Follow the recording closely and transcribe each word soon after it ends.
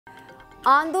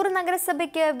ആന്തൂർ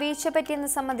നഗരസഭയ്ക്ക് വീഴ്ച പറ്റിയെന്ന്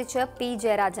സംബന്ധിച്ച് പി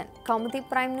ജയരാജൻ. കൗമുദി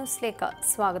പ്രൈം ന്യൂസിലേക്ക്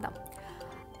സ്വാഗതം.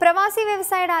 പ്രവാസി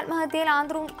വ്യവസായിയുടെ ആത്മഹത്യയിൽ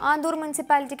ആന്തൂർ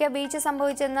മുനിസിപ്പാലിറ്റിക്ക് വീഴ്ച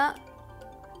സംഭവിച്ചെന്ന്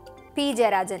പി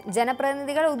ജയരാജൻ.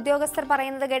 ജനപ്രതിനിധികൾ ഉദ്യോഗസ്ഥർ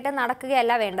പറയുന്നത് കേട്ട്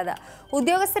നടക്കുകയല്ല വേണ്ടത്.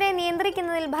 ഉദ്യോഗസ്ഥരെ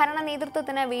നിയന്ത്രിക്കുന്നതിൽ ഭരണ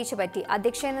നേതൃത്വത്തിന് വീഴ്ച പറ്റി.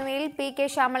 അധ്യക്ഷ എന്ന നിലയിൽ പി കെ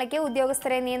ശ്യാമളയ്ക്ക്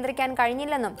ഉദ്യോഗസ്ഥരെ നിയന്ത്രിക്കാൻ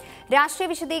കഴിഞ്ഞില്ലെന്നും രാഷ്ട്രീയ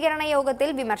വിശദീകരണ യോഗത്തിൽ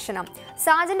വിമർശനം.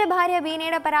 സാജന്റെ ഭാര്യ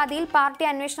ബീനയുടെ പരാതിയിൽ പാർട്ടി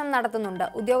അന്വേഷണം നടത്തുന്നുണ്ട്.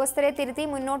 ഉദ്യോഗസ്ഥരെ തിരുത്തി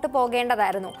മുന്നോട്ട്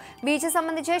പോകേണ്ടതായിരുന്നു. വീഴ്ച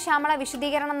സംബന്ധിച്ച് ശ്യാമള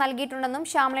വിശദീകരണം നൽകിയിട്ടുണ്ടെന്നും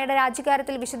ശ്യാമളയുടെ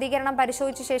രാജിക്കാര്യത്തിൽ വിശദീകരണം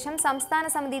പരിശോധിച്ച ശേഷം സംസ്ഥാന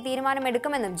സമിതി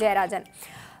തീരുമാനമെടുക്കുമെന്നും ജയരാജൻ.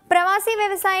 പ്രവാസി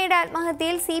വ്യവസായിയുടെ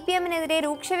ആത്മഹത്യയിൽ CPM-നെതിരെ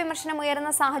രൂക്ഷ വിമർശനം ഉയർന്ന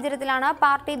സാഹചര്യത്തിലാണ്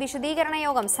പാർട്ടി വിശദീകരണ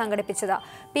യോഗം സംഘടിപ്പിച്ചത്.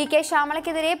 പി കെ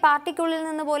ശ്യാമളയ്ക്കെതിരെ പാർട്ടിക്കുള്ളിൽ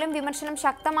നിന്ന് പോലും വിമർശനം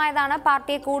ശക്തമായതാണ്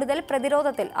പാർട്ടിയെ കൂടുതൽ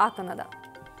പ്രതിരോധത്തിൽ ആക്കുന്നത്.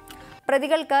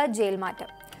 പ്രതികൾക്ക് ജയിൽ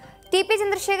മാറ്റം. TP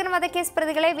ചന്ദ്രശേഖരൻ വധക്കേസ്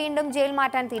പ്രതികളെ വീണ്ടും ജയിൽ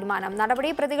മാറ്റാൻ തീരുമാനം. നടപടി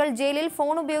പ്രതികൾ ജയിലിൽ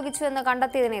ഫോൺ ഉപയോഗിച്ചുവെന്ന്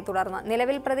കണ്ടെത്തിയതിനെ തുടർന്ന്.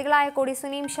 നിലവിൽ പ്രതികളായ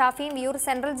കൊടിസുനിയും ഷാഫിയും വിയൂർ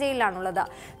സെൻട്രൽ ജയിലിലാണുള്ളത്.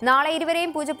 നാളെ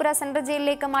ഇരുവരെയും പൂജപ്പുര സെൻട്രൽ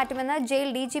ജയിലിലേക്ക് മാറ്റുമെന്ന് ജയിൽ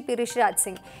DGP ഋഷിരാജ്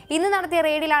സിംഗ്. ഇന്ന് നടത്തിയ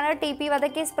റെയ്ഡിലാണ് TP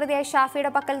വധക്കേസ് പ്രതിയായ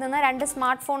ഷാഫിയുടെ പക്കൽ നിന്ന് 2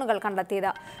 സ്മാർട്ട് ഫോണുകൾ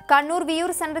കണ്ടെത്തിയത്. കണ്ണൂർ,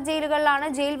 വിയൂർ സെൻട്രൽ ജയിലുകളിലാണ്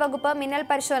ജയിൽ വകുപ്പ് മിന്നൽ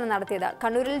പരിശോധന നടത്തിയത്.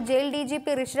 കണ്ണൂരിൽ ജയിൽ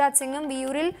DGP ഋഷിരാജ് സിംഗും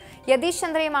വിയൂരിൽ യതീഷ്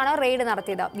ചന്ദ്രയുമാണ് റെയ്ഡ്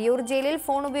നടത്തിയത്. വിയൂർ ജയിലിൽ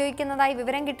ഫോൺ ഉപയോഗിക്കുന്നതായി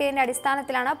വിവരം കിട്ടിയതിന്റെ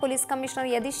അടിസ്ഥാനത്തിലാണ് പോലീസ് കമ്മീഷണർ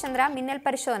യതീഷ് ചന്ദ്ര മിന്നൽ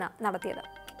പരിശോധന നടത്തിയത്.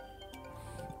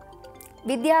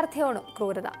 വിദ്യാർത്ഥിയോടും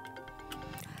ക്രൂരത.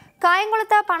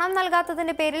 കായംകുളത്ത് പണം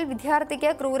നൽകാത്തതിന്റെ പേരിൽ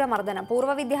വിദ്യാർത്ഥിക്ക് ക്രൂരമർദ്ദനം.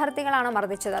 പൂർവ്വ വിദ്യാർത്ഥികളാണ്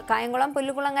മർദ്ദിച്ചത്. കായംകുളം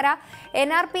പുല്ലുകുളങ്ങര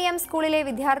NRPM സ്കൂളിലെ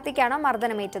വിദ്യാർത്ഥിക്കാണ്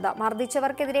മർദ്ദനമേറ്റത്.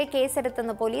 മർദ്ദിച്ചവർക്കെതിരെ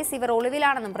കേസെടുത്തെന്ന് പോലീസ്. ഇവർ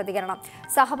ഒളിവിലാണെന്നും പ്രതികരണം.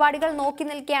 സഹപാഠികൾ നോക്കി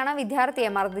നിൽക്കെയാണ് വിദ്യാർത്ഥിയെ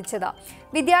മർദ്ദിച്ചത്.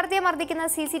 വിദ്യാർത്ഥിയെ മർദ്ദിക്കുന്ന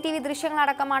CCTV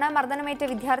ദൃശ്യങ്ങളടക്കമാണ് മർദ്ദനമേറ്റ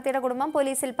വിദ്യാർത്ഥിയുടെ കുടുംബം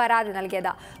പോലീസിൽ പരാതി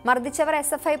നൽകിയത്. മർദ്ദിച്ചവർ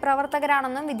SFI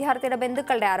പ്രവർത്തകരാണെന്നും വിദ്യാർത്ഥിയുടെ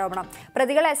ബന്ധുക്കളുടെ ആരോപണം.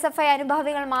 പ്രതികൾ SFI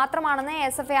അനുഭാവികൾ മാത്രമാണെന്ന്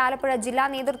SFI ആലപ്പുഴ ജില്ലാ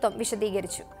നേതൃത്വം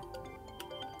വിശദീകരിച്ചു.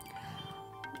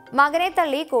 മകനെ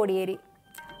തള്ളി കോടിയേരി.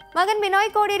 മകൻ ബിനോയ്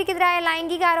കോടിയേരിക്കെതിരായ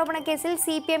ലൈംഗികാരോപണ കേസിൽ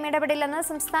CPM ഇടപെടില്ലെന്ന്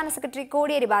സംസ്ഥാന സെക്രട്ടറി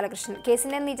കോടിയേരി ബാലകൃഷ്ണൻ.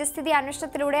 കേസിന്റെ നിജസ്ഥിതി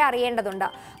അന്വേഷണത്തിലൂടെ അറിയേണ്ടതുണ്ട്.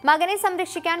 മകനെ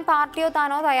സംരക്ഷിക്കാൻ പാർട്ടിയോ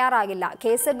താനോ തയ്യാറാകില്ല.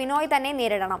 കേസ് ബിനോയ് തന്നെ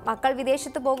നേരിടണം. മക്കൾ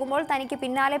വിദേശത്ത് പോകുമ്പോൾ തനിക്ക്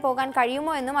പിന്നാലെ പോകാൻ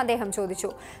കഴിയുമോ എന്നും അദ്ദേഹം ചോദിച്ചു.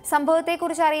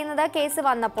 സംഭവത്തെക്കുറിച്ച് അറിയുന്നത് കേസ്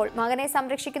വന്നപ്പോൾ. മകനെ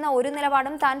സംരക്ഷിക്കുന്ന ഒരു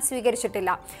നിലപാടും താൻ സ്വീകരിച്ചിട്ടില്ല.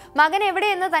 മകൻ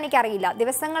എവിടെയെന്ന് തനിക്കറിയില്ല.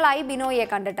 ദിവസങ്ങളായി ബിനോയിയെ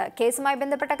കണ്ടിട്ട്. കേസുമായി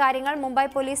ബന്ധപ്പെട്ട കാര്യങ്ങൾ മുംബൈ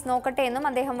പോലീസ് നോക്കട്ടെ എന്നും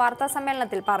അദ്ദേഹം വാർത്താ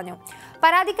സമ്മേളനത്തിൽ പറഞ്ഞു.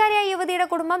 പരാതിക്കാരിയായ യുവതിയുടെ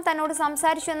കുടുംബം തന്നോട്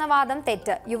സംസാരിച്ചു എന്ന വാദം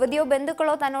തെറ്റ്. യുവതിയോ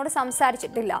ബന്ധുക്കളോ തന്നോട്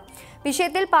സംസാരിച്ചിട്ടില്ല.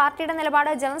 വിഷയത്തിൽ പാർട്ടിയുടെ നിലപാട്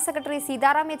ജനറൽ സെക്രട്ടറി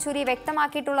സീതാറാം യെച്ചൂരി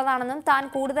വ്യക്തമാക്കിയിട്ടുള്ളതാണെന്നും താൻ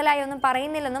കൂടുതലായി ഒന്നും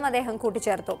പറയുന്നില്ലെന്നും അദ്ദേഹം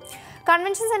കൂട്ടിച്ചേർത്തു.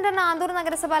 കൺവെൻഷൻ സെന്ററിന് ആന്തൂർ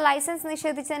നഗരസഭ ലൈസൻസ്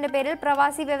നിഷേധിച്ചതിന്റെ പേരിൽ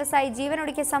പ്രവാസി വ്യവസായി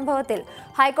ജീവനൊടുക്കിയ സംഭവത്തിൽ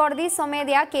ഹൈക്കോടതി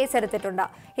സ്വമേധയാ കേസെടുത്തിട്ടുണ്ട്.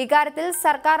 ഇക്കാര്യത്തിൽ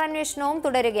സർക്കാർ അന്വേഷണവും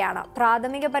തുടരുകയാണ്.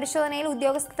 പ്രാഥമിക പരിശോധനയിൽ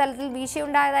ഉദ്യോഗസ്ഥ തലത്തിൽ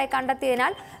വീഴ്ചയുണ്ടായതായി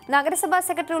കണ്ടെത്തിയതിനാൽ നഗരസഭാ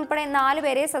സെക്രട്ടറി ഉൾപ്പെടെ 4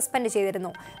 പേരെ സസ്പെൻഡ്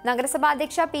ചെയ്തിരുന്നു. നഗരസഭാ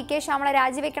അധ്യക്ഷ പി കെ ശ്യാമള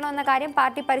രാജിവെക്കണമെന്ന കാര്യം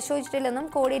പാർട്ടി പരിശോധിച്ചിട്ടില്ലെന്നും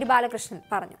കോടിയേരി ബാലകൃഷ്ണൻ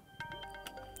പറഞ്ഞു.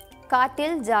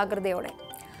 കാറ്റിൽ ജാഗ്രതയോടെ.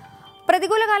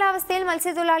 പ്രതികൂല കാലാവസ്ഥയിൽ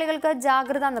മത്സ്യത്തൊഴിലാളികൾക്ക്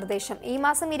ജാഗ്രതാ നിർദ്ദേശം. ഈ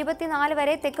മാസം 24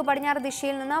 വരെ തെക്ക് പടിഞ്ഞാറ്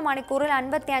ദിശയിൽ നിന്ന് മണിക്കൂറിൽ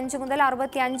 55 മുതൽ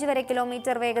 65 വരെ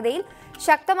കിലോമീറ്റർ വേഗതയിൽ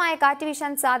ശക്തമായ കാറ്റ്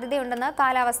വീശാൻ സാധ്യതയുണ്ടെന്ന്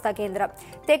കാലാവസ്ഥാ കേന്ദ്രം.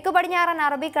 തെക്ക് പടിഞ്ഞാറൻ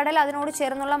അറബിക്കടൽ, അതിനോട്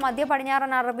ചേർന്നുള്ള മധ്യ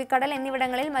പടിഞ്ഞാറൻ അറബിക്കടൽ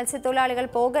എന്നിവിടങ്ങളിൽ മത്സ്യത്തൊഴിലാളികൾ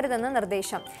പോകരുതെന്ന്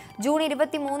നിർദ്ദേശം. ജൂൺ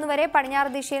 23 വരെ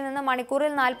പടിഞ്ഞാറ് ദിശയിൽ നിന്ന്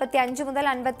മണിക്കൂറിൽ 45 മുതൽ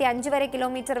 55 വരെ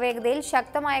കിലോമീറ്റർ വേഗതയിൽ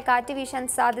ശക്തമായ കാറ്റ് വീശാൻ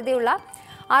സാധ്യതയുള്ള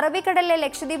അറബിക്കടലിലെ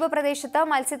ലക്ഷദ്വീപ് പ്രദേശത്ത്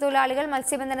മത്സ്യത്തൊഴിലാളികൾ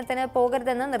മത്സ്യബന്ധനത്തിന്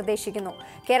പോകരുതെന്ന് നിർദ്ദേശിക്കുന്നു.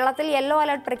 കേരളത്തിൽ യെല്ലോ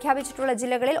അലർട്ട് പ്രഖ്യാപിച്ചിട്ടുള്ള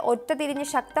ജില്ലകളിൽ ഒറ്റതിരിഞ്ഞ്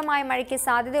ശക്തമായ മഴയ്ക്ക്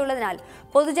സാധ്യതയുള്ളതിനാൽ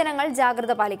പൊതുജനങ്ങൾ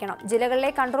ജാഗ്രത പാലിക്കണം.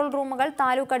 ജില്ലകളിലെ കൺട്രോൾ റൂമുകൾ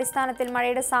താലൂക്ക് അടിസ്ഥാനത്തിൽ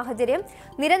മഴയുടെ സാഹചര്യം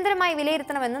നിരന്തരമായി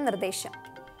വിലയിരുത്തണമെന്ന് നിർദ്ദേശം.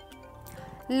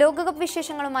 ലോകകപ്പ്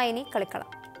വിശേഷങ്ങളുമായി ഇനി കളിക്കളം.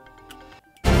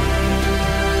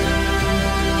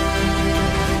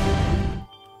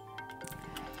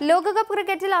 ലോകകപ്പ്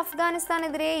ക്രിക്കറ്റിൽ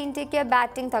അഫ്ഗാനിസ്ഥാനെതിരെ ഇന്ത്യക്ക്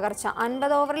ബാറ്റിംഗ് തകർച്ച.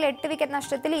 50 ഓവറിൽ 8 വിക്കറ്റ്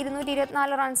നഷ്ടത്തിൽ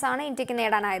 224 റൺസാണ് ഇന്ത്യക്ക്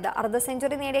നേടാനായത്. അർദ്ധ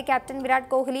സെഞ്ചുറി നേടിയ ക്യാപ്റ്റൻ വിരാട്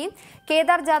കോഹ്ലിയും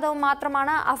കേദാർ ജാദവും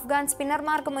മാത്രമാണ് അഫ്ഗാൻ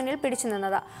സ്പിന്നർമാർക്ക് മുന്നിൽ പിടിച്ചു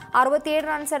നിന്നത്. 67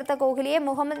 റൺസ് എടുത്ത കോഹ്ലിയെ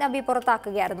മുഹമ്മദ് നബി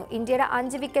പുറത്താക്കുകയായിരുന്നു. ഇന്ത്യയുടെ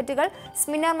 5 വിക്കറ്റുകൾ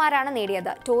സ്പിന്നർമാരാണ്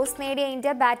നേടിയത്. ടോസ് നേടിയ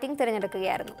India batting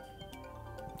തിരഞ്ഞെടുക്കുകയായിരുന്നു.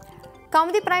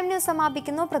 Kaumudi prime news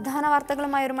സമാപിക്കുന്നു. പ്രധാന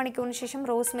വാർത്തകളുമായി 1 മണിക്കൂറിന് ശേഷം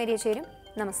റോസ് മേരിയ ചേരും.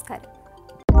 നമസ്കാരം.